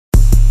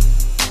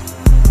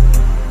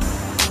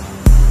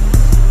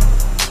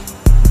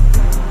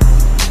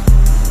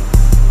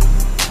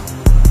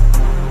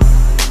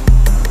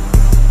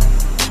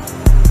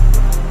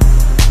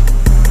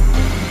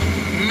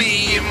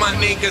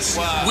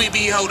niggas, we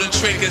be holding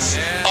triggers,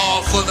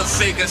 all for the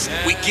figures.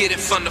 We get it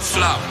from the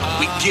flow,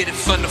 we get it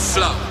from the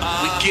flow,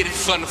 we get it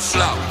from the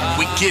flow,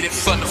 we get it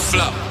from the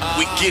flow,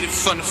 we get it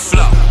from the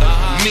flow.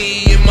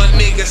 Me and my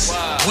niggas,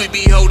 we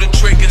be holding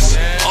triggers,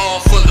 all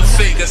for the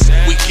figures.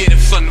 We get it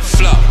from the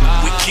flow,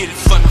 we get it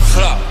from the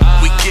flow,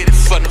 we get it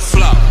from the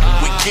flow,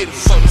 we get it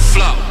from the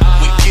flow,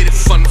 we get it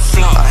from the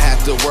flow. I had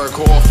to work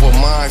hard for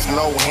mines,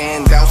 no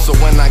handouts. So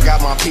when I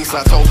got my piece,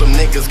 I told them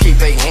niggas keep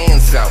their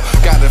hands out.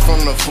 Got it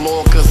from the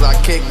floor cause I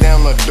kicked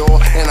down the door,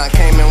 and I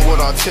came in with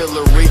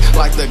artillery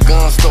like the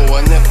gun store.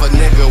 And if a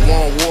nigga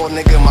want war,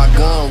 nigga, my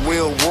gun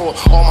will roar.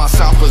 All my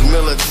south was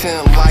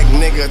militant like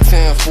nigga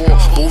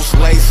 10-4. Boost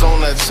lace on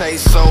the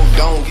chase, so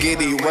don't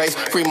get erased.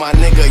 Free my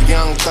nigga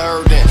Young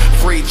Third and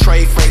free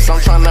Trey Face. I'm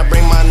tryna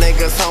bring my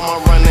niggas home,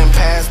 I'm running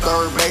past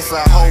third base.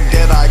 I hope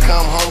that I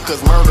come home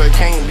cause murder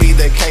can't be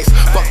the case.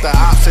 Fuck the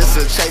ops, it's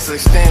a chase,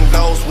 extend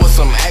those with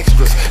some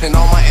extras. And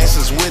all my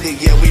asses with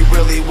it, yeah, we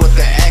really with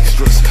the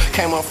extras.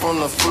 Came up from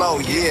the flow,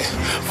 yeah,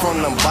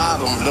 from the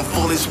bottom. The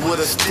foolish with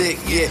a stick,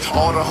 yeah,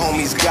 all the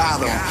homies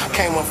got them.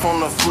 Came up from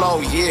the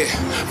flow, yeah,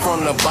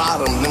 from the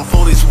bottom. Them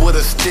foolish with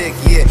a stick,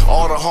 yeah,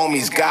 all the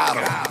homies got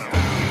them.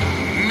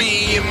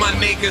 Me and my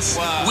niggas,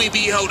 we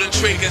be holding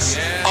triggers,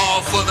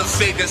 all for the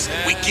figures.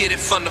 We get it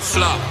from the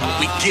flow,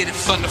 we get it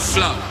from the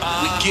flow,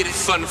 we get it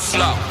from the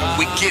flow,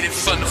 we get it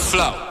from the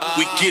flow,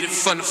 we get it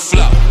from the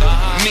flow.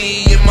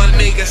 Me and my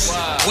niggas,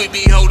 we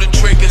be holding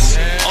triggers,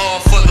 all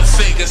for the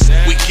figures.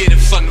 We get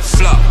it from the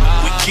flow,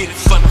 we get it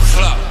from the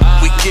flow,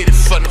 we get it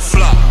from the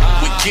flow,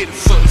 we get it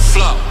from the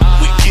flow,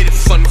 we get it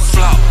from the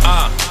flow.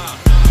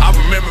 I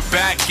remember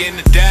back in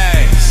the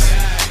days,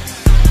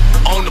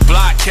 on the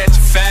block catching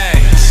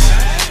phase.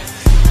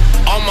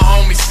 All my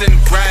homies in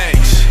the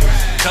graves,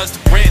 cause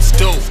the rent's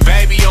due,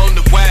 baby on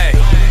the way.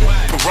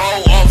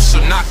 Parole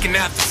officer knocking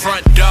at the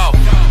front door,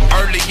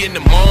 early in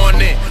the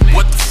morning,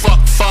 what the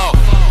fuck for?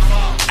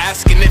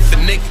 Asking if a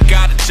nigga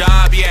got a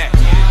job yet.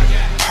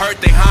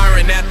 Heard they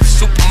hiring at the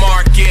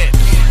supermarket.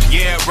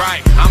 Yeah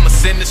right, I'ma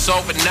send this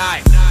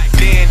overnight,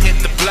 then hit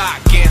the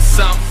block, get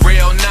something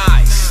real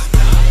nice.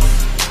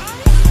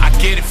 I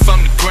get it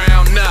from the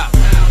ground up,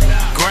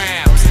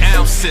 grams,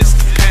 ounces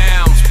to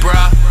pounds,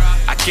 bruh.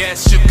 I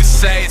guess you could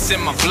say it's in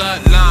my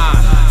bloodline.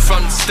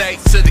 From the state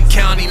to the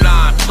county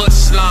line,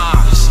 push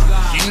lines.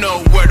 You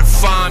know where to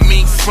find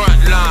me, front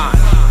line.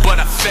 But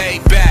I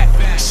fade back,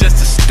 it's just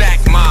to stack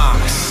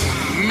mines.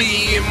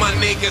 Me and my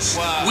niggas,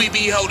 we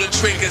be holding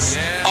triggers,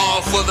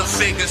 all for the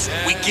figures.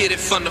 We get it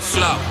from the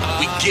flow,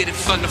 we get it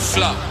from the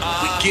flow,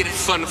 we get it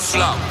from the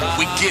flow,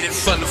 we get it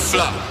from the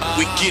flow,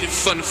 we get it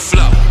from the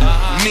flow.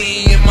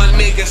 Me and my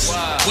niggas,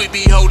 we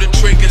be holding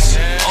triggers,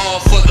 all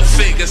for the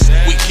figures.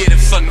 We get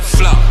it from the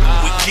flow,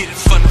 we get it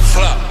from the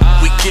flow,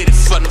 we get it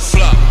from the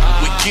flow,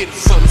 we get it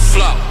from the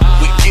flow,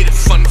 we get it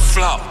from the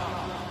flow.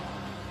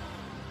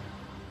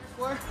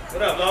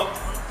 What up, Lo?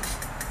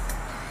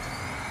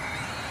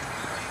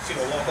 She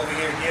gonna walk over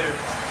here and get her.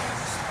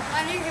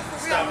 I need her for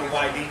real. Stop with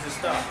YD, just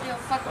stop. Yo,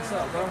 fuck What's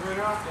up, bro?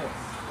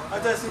 I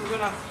just seen you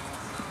going out.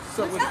 What's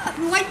up with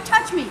you? Why you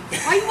touch me?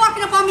 Why you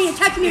walking up on me and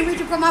touching me and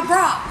reaching for my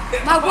bra?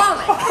 My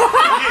wallet. Yeah,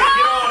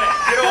 get on that.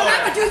 Get on Don't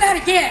that. ever do that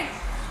again.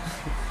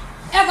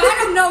 Ever. I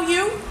don't know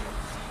you.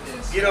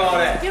 Get on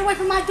that. Get away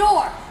from my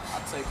door.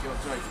 I'll take your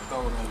drink and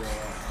throw it on your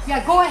ass.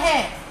 Yeah, go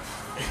ahead.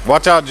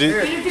 Watch out, G.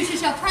 Introduce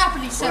yourself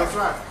properly, sir. That's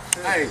right.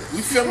 Hey,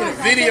 we filming a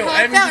video.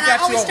 I Evan, we got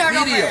you always start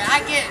on over. video.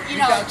 I get, you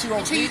know, We got you on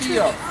until you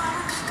video.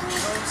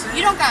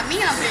 You don't got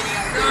me on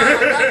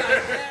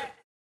video.